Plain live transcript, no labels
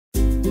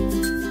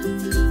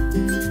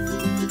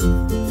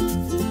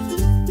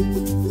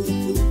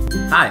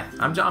Hi,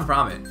 I'm John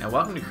Bromett, and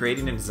welcome to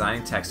Creating and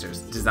Designing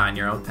Textures, Design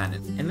Your Own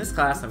Pennant. In this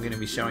class, I'm going to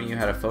be showing you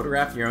how to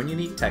photograph your own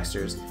unique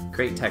textures,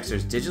 create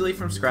textures digitally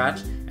from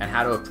scratch, and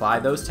how to apply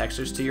those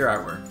textures to your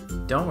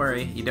artwork. Don't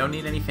worry, you don't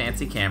need any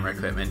fancy camera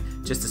equipment,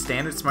 just a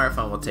standard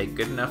smartphone will take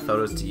good enough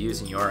photos to use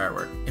in your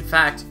artwork. In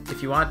fact,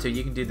 if you want to,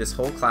 you can do this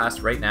whole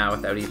class right now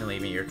without even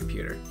leaving your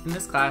computer. In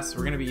this class,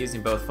 we're going to be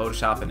using both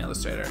Photoshop and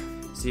Illustrator.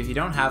 So if you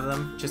don't have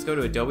them, just go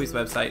to Adobe's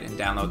website and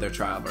download their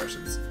trial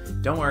versions.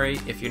 Don't worry,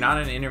 if you're not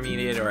an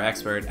intermediate or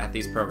expert at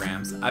these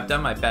programs, I've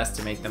done my best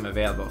to make them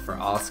available for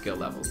all skill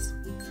levels.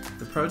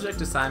 The project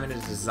assignment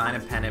is to design a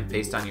pennant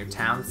based on your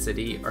town,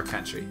 city, or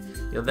country.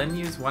 You'll then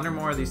use one or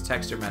more of these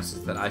texture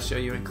meshes that I show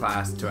you in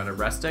class to add a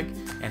rustic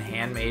and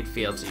handmade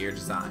feel to your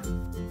design.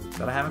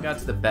 But I haven't got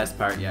to the best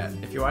part yet.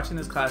 If you're watching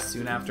this class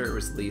soon after it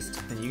was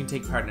released, then you can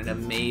take part in an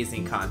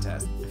amazing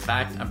contest. In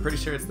fact, I'm pretty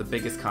sure it's the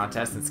biggest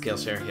contest in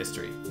Skillshare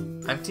history.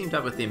 I've teamed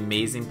up with the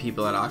amazing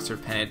people at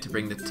Oxford Pennant to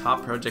bring the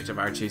top project of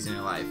art choosing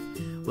your life.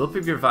 We'll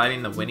be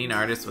providing the winning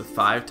artist with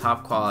 5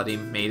 top quality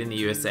made in the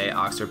USA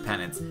Oxford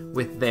pennants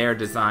with their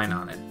design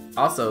on it.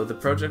 Also, the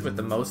project with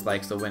the most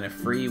likes will win a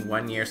free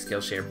 1-year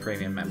Skillshare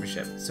premium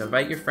membership. So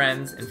invite your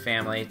friends and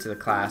family to the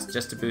class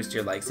just to boost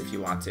your likes if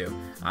you want to.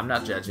 I'm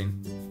not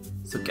judging.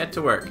 So get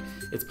to work.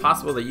 It's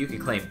possible that you can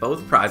claim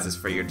both prizes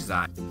for your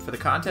design. For the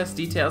contest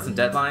details and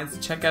deadlines,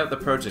 check out the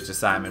project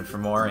assignment for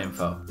more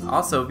info.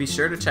 Also, be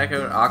sure to check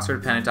out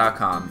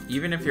oxfordpennant.com.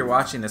 Even if you're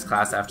watching this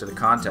class after the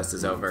contest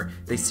is over,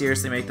 they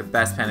seriously make the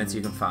best pennants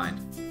you can find.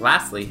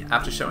 Lastly,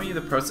 after showing you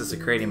the process of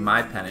creating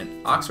my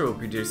pennant, Oxford will be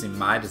producing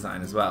my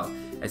design as well.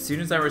 As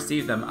soon as I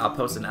receive them, I'll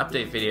post an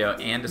update video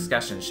and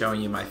discussion showing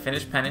you my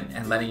finished pennant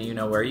and letting you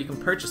know where you can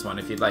purchase one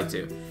if you'd like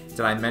to.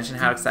 Did I mention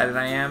how excited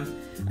I am?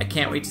 I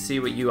can't wait to see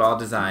what you all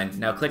design.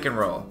 Now click and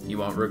roll. You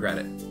won't regret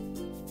it.